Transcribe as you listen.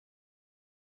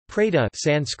Preta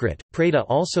Sanskrit, Preta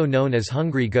also known as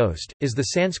hungry ghost, is the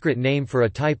Sanskrit name for a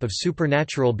type of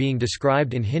supernatural being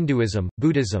described in Hinduism,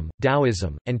 Buddhism,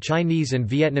 Taoism, and Chinese and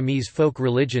Vietnamese folk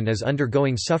religion as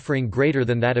undergoing suffering greater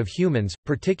than that of humans,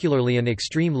 particularly an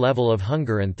extreme level of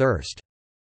hunger and thirst.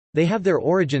 They have their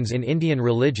origins in Indian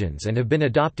religions and have been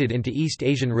adopted into East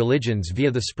Asian religions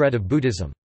via the spread of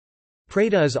Buddhism.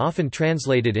 Preta is often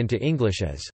translated into English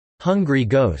as hungry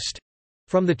ghost,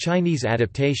 from the Chinese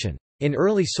adaptation. In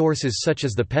early sources such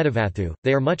as the Pedavathu,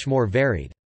 they are much more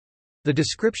varied. The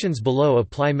descriptions below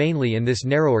apply mainly in this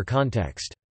narrower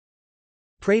context.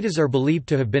 Pretas are believed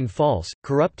to have been false,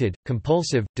 corrupted,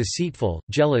 compulsive, deceitful,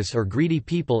 jealous or greedy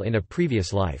people in a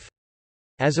previous life.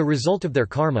 As a result of their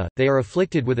karma, they are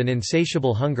afflicted with an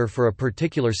insatiable hunger for a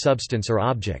particular substance or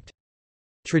object.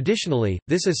 Traditionally,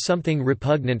 this is something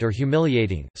repugnant or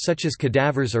humiliating, such as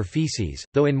cadavers or feces,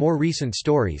 though in more recent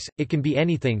stories, it can be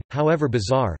anything, however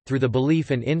bizarre. Through the belief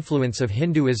and influence of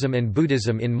Hinduism and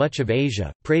Buddhism in much of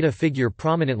Asia, Preta figure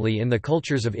prominently in the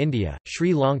cultures of India,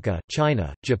 Sri Lanka,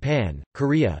 China, Japan,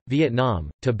 Korea,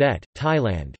 Vietnam, Tibet,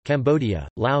 Thailand, Cambodia,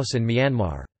 Laos and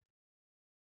Myanmar.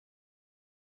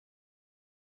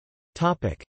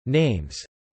 Names.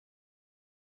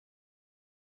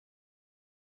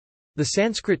 The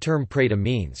Sanskrit term preta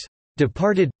means,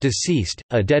 departed, deceased,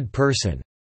 a dead person,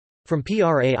 from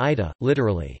praita,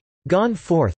 literally, gone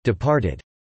forth, departed.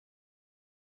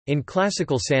 In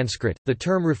classical Sanskrit, the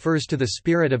term refers to the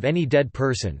spirit of any dead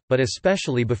person, but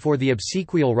especially before the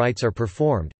obsequial rites are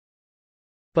performed,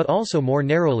 but also more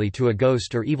narrowly to a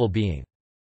ghost or evil being.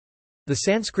 The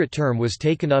Sanskrit term was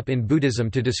taken up in Buddhism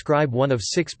to describe one of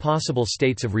 6 possible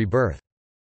states of rebirth.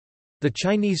 The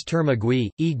Chinese term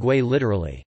agui,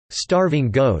 literally, starving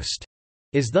ghost,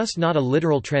 is thus not a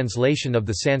literal translation of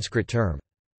the Sanskrit term.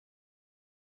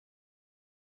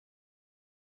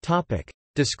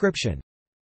 Description.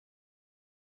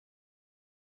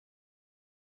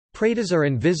 Pretas are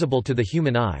invisible to the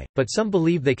human eye, but some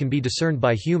believe they can be discerned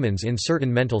by humans in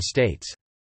certain mental states.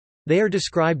 They are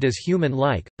described as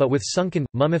human-like, but with sunken,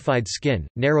 mummified skin,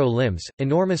 narrow limbs,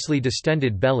 enormously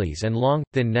distended bellies and long,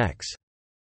 thin necks.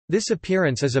 This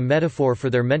appearance is a metaphor for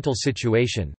their mental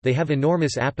situation. They have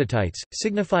enormous appetites,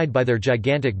 signified by their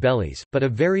gigantic bellies, but a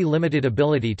very limited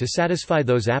ability to satisfy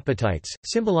those appetites,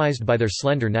 symbolized by their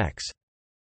slender necks.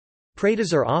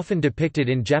 Pretas are often depicted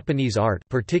in Japanese art,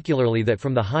 particularly that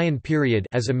from the Heian period,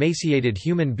 as emaciated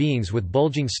human beings with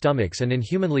bulging stomachs and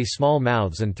inhumanly small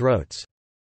mouths and throats.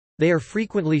 They are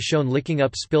frequently shown licking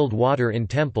up spilled water in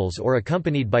temples or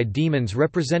accompanied by demons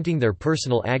representing their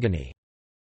personal agony.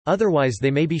 Otherwise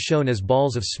they may be shown as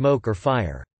balls of smoke or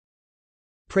fire.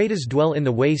 Pretas dwell in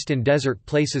the waste and desert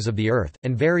places of the earth,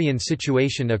 and vary in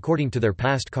situation according to their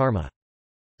past karma.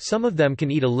 Some of them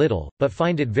can eat a little, but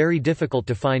find it very difficult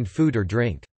to find food or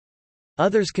drink.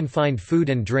 Others can find food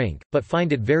and drink, but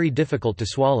find it very difficult to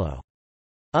swallow.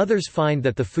 Others find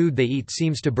that the food they eat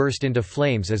seems to burst into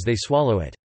flames as they swallow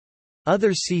it.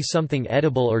 Others see something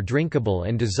edible or drinkable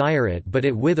and desire it, but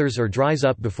it withers or dries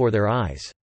up before their eyes.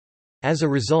 As a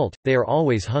result, they are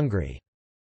always hungry.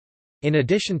 In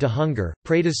addition to hunger,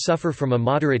 pretas suffer from a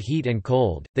moderate heat and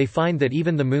cold. They find that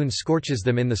even the moon scorches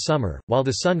them in the summer, while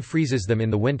the sun freezes them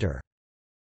in the winter.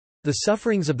 The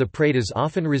sufferings of the pretas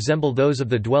often resemble those of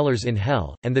the dwellers in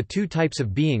hell, and the 2 types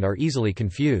of being are easily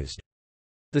confused.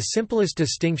 The simplest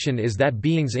distinction is that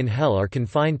beings in hell are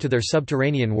confined to their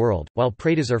subterranean world, while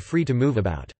pretas are free to move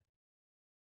about.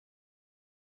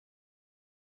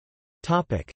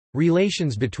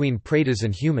 Relations between pretas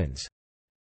and humans.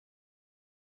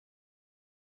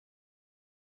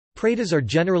 Pretas are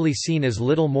generally seen as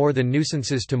little more than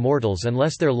nuisances to mortals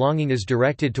unless their longing is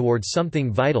directed towards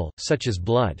something vital, such as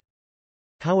blood.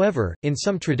 However, in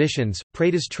some traditions,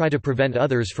 pretas try to prevent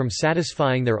others from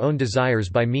satisfying their own desires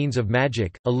by means of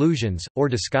magic, illusions, or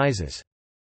disguises.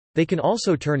 They can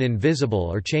also turn invisible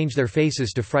or change their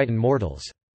faces to frighten mortals.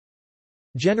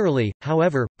 Generally,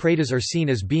 however, pretas are seen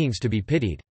as beings to be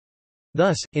pitied.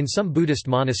 Thus, in some Buddhist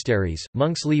monasteries,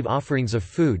 monks leave offerings of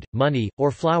food, money, or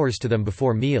flowers to them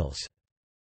before meals.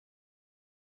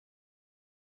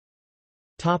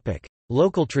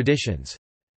 Local traditions.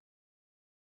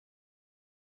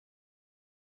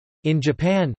 In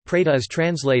Japan, preta is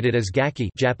translated as gaki,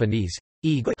 Japanese,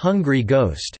 hungry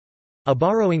ghost, a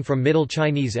borrowing from Middle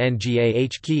Chinese ngah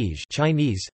kij,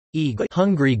 Chinese,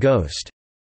 hungry ghost.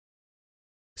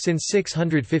 Since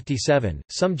 657,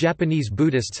 some Japanese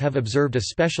Buddhists have observed a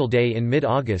special day in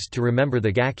mid-August to remember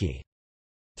the gaki.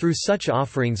 Through such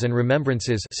offerings and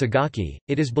remembrances, sagaki,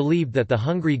 it is believed that the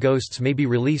hungry ghosts may be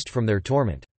released from their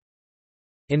torment.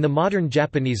 In the modern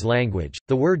Japanese language,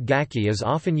 the word gaki is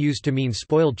often used to mean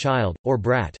spoiled child, or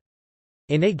brat.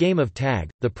 In a game of tag,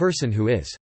 the person who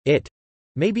is it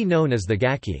may be known as the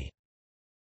gaki.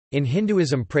 In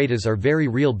Hinduism, pretas are very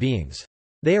real beings.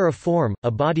 They are a form,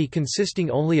 a body consisting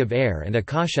only of air and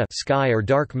akasha, sky or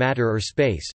dark matter or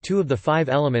space, two of the five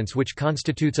elements which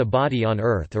constitutes a body on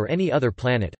Earth or any other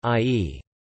planet, i.e.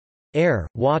 air,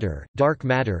 water, dark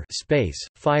matter, space,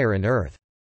 fire and earth.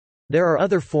 There are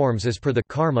other forms as per the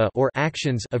karma or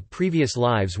actions of previous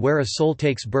lives where a soul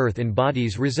takes birth in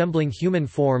bodies resembling human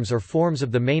forms or forms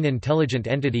of the main intelligent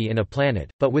entity in a planet,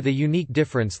 but with a unique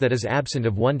difference that is absent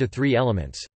of 1 to 3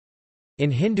 elements.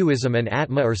 In Hinduism, an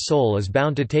atma or soul is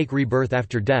bound to take rebirth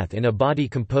after death in a body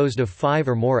composed of 5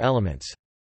 or more elements.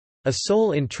 A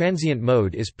soul in transient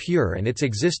mode is pure and its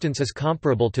existence is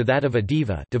comparable to that of a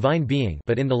deva, divine being,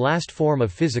 but in the last form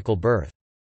of physical birth.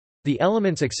 The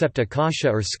elements except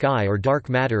akasha or sky or dark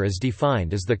matter is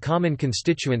defined as the common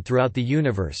constituent throughout the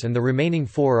universe, and the remaining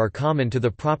 4 are common to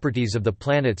the properties of the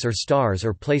planets or stars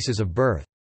or places of birth.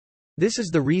 This is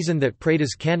the reason that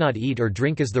pretas cannot eat or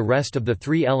drink as the rest of the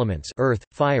 3 elements earth,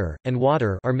 fire, and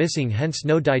water are missing, hence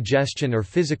no digestion or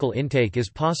physical intake is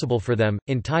possible for them.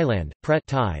 In Thailand, Pret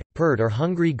Thai, Pert are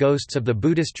hungry ghosts of the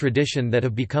Buddhist tradition that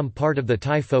have become part of the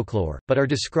Thai folklore, but are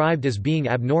described as being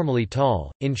abnormally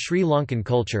tall. In Sri Lankan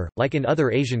culture, like in other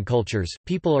Asian cultures,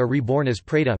 people are reborn as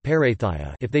Preta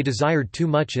if they desired too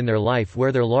much in their life,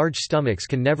 where their large stomachs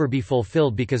can never be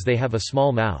fulfilled because they have a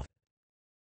small mouth.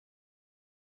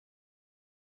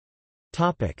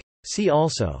 See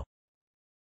also: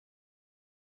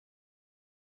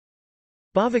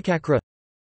 Bhavacakra,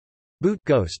 Boot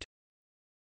ghost,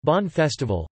 Bon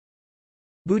festival,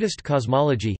 Buddhist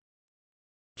cosmology,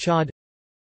 Chod,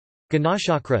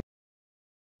 Ganashakra,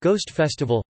 Ghost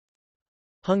festival,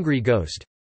 Hungry ghost,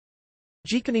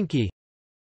 Jikaninki,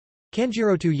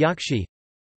 Kanjirotu Yakshi,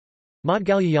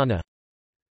 Madgalyayana,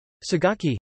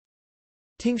 Sagaki,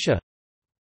 Tingsha,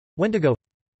 Wendigo.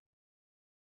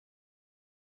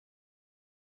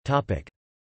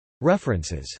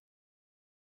 References.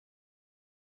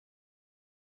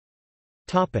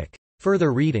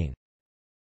 Further reading.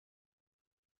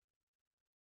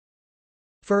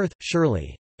 Firth,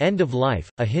 Shirley. End of Life,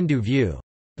 A Hindu View.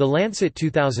 The Lancet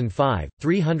 2005,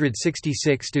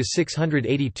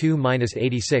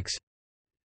 366–682–86.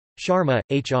 Sharma,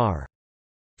 H.R.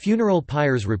 Funeral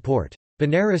Pyres Report.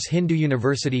 Banaras Hindu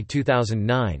University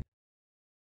 2009.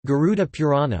 Garuda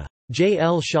Purana. J.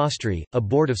 L. Shastri, A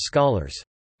Board of Scholars.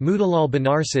 Motilal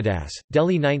Banarsidass,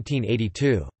 Delhi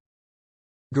 1982.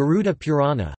 Garuda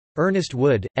Purana. Ernest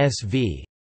Wood, S. V.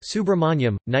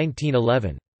 Subramaniam,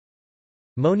 1911.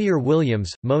 Monier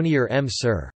Williams, Monier M.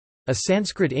 Sir. A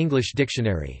Sanskrit-English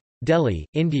Dictionary. Delhi,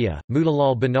 India,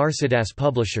 Motilal Banarsidass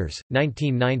Publishers,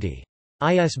 1990.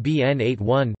 ISBN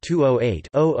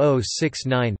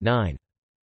 81-208-0069-9.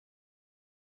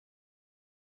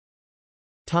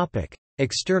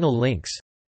 External links.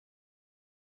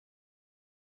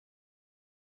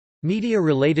 Media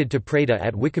related to Preta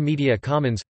at Wikimedia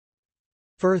Commons.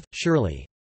 Firth, Shirley.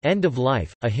 End of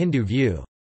Life, A Hindu View.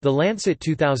 The Lancet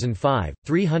 2005,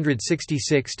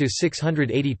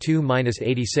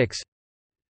 366–682–86.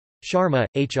 Sharma,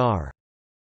 H.R.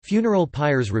 Funeral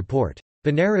Pyres Report.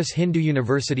 Banaras Hindu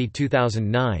University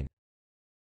 2009.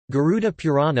 Garuda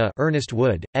Purana, Ernest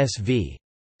Wood, S. V.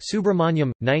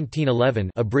 Subramaniam, 1911,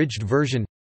 abridged version.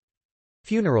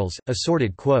 Funerals,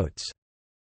 Assorted Quotes.